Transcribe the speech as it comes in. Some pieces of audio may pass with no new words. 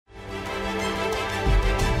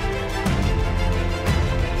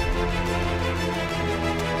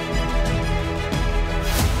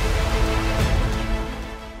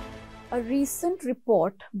A recent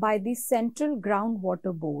report by the Central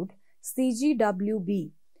Groundwater Board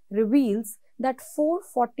 (CGWB) reveals that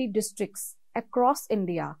 440 districts across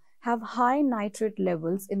India have high nitrate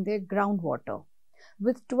levels in their groundwater,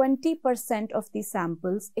 with 20% of the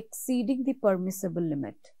samples exceeding the permissible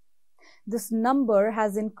limit. This number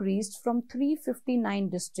has increased from 359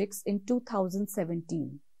 districts in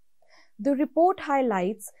 2017. The report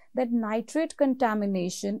highlights that nitrate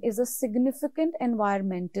contamination is a significant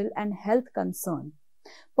environmental and health concern,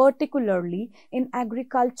 particularly in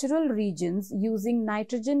agricultural regions using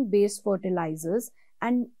nitrogen-based fertilizers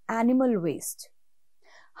and animal waste.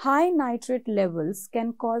 High nitrate levels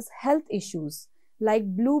can cause health issues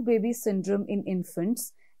like blue baby syndrome in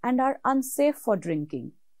infants and are unsafe for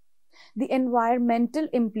drinking. The environmental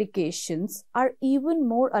implications are even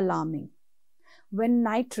more alarming. When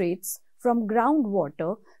nitrates from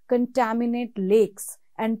groundwater contaminate lakes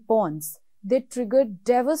and ponds, they trigger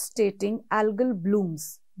devastating algal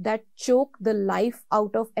blooms that choke the life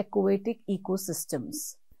out of aquatic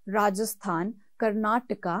ecosystems. Rajasthan,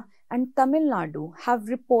 Karnataka, and Tamil Nadu have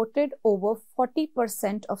reported over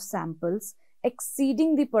 40% of samples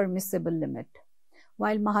exceeding the permissible limit,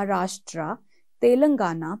 while Maharashtra,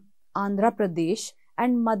 Telangana, Andhra Pradesh,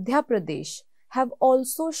 and Madhya Pradesh have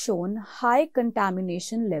also shown high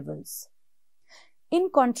contamination levels. In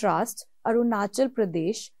contrast, Arunachal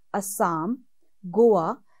Pradesh, Assam,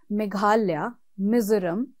 Goa, Meghalaya,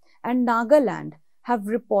 Mizoram, and Nagaland have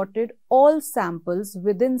reported all samples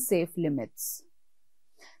within safe limits.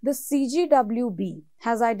 The CGWB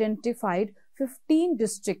has identified 15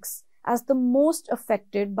 districts as the most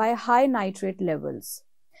affected by high nitrate levels,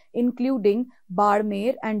 including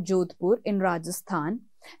Barmer and Jodhpur in Rajasthan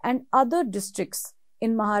and other districts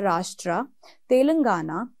in Maharashtra,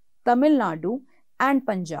 Telangana, Tamil Nadu, and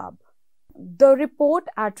Punjab. The report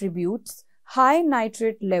attributes high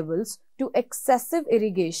nitrate levels to excessive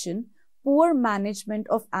irrigation, poor management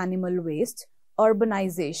of animal waste,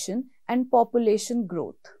 urbanization, and population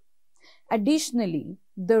growth. Additionally,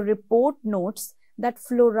 the report notes that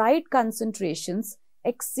fluoride concentrations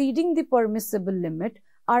exceeding the permissible limit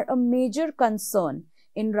are a major concern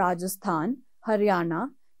in Rajasthan, Haryana,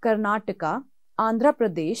 Karnataka, Andhra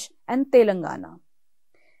Pradesh, and Telangana.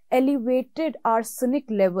 Elevated arsenic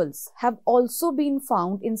levels have also been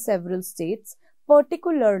found in several states,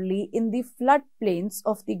 particularly in the floodplains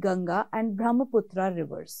of the Ganga and Brahmaputra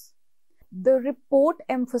rivers. The report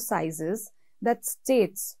emphasizes that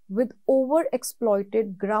states with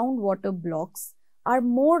overexploited groundwater blocks are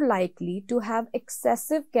more likely to have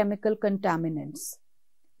excessive chemical contaminants.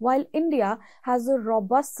 While India has a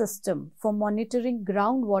robust system for monitoring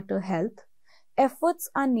groundwater health, efforts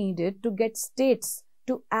are needed to get states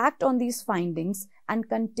to act on these findings and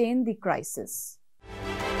contain the crisis.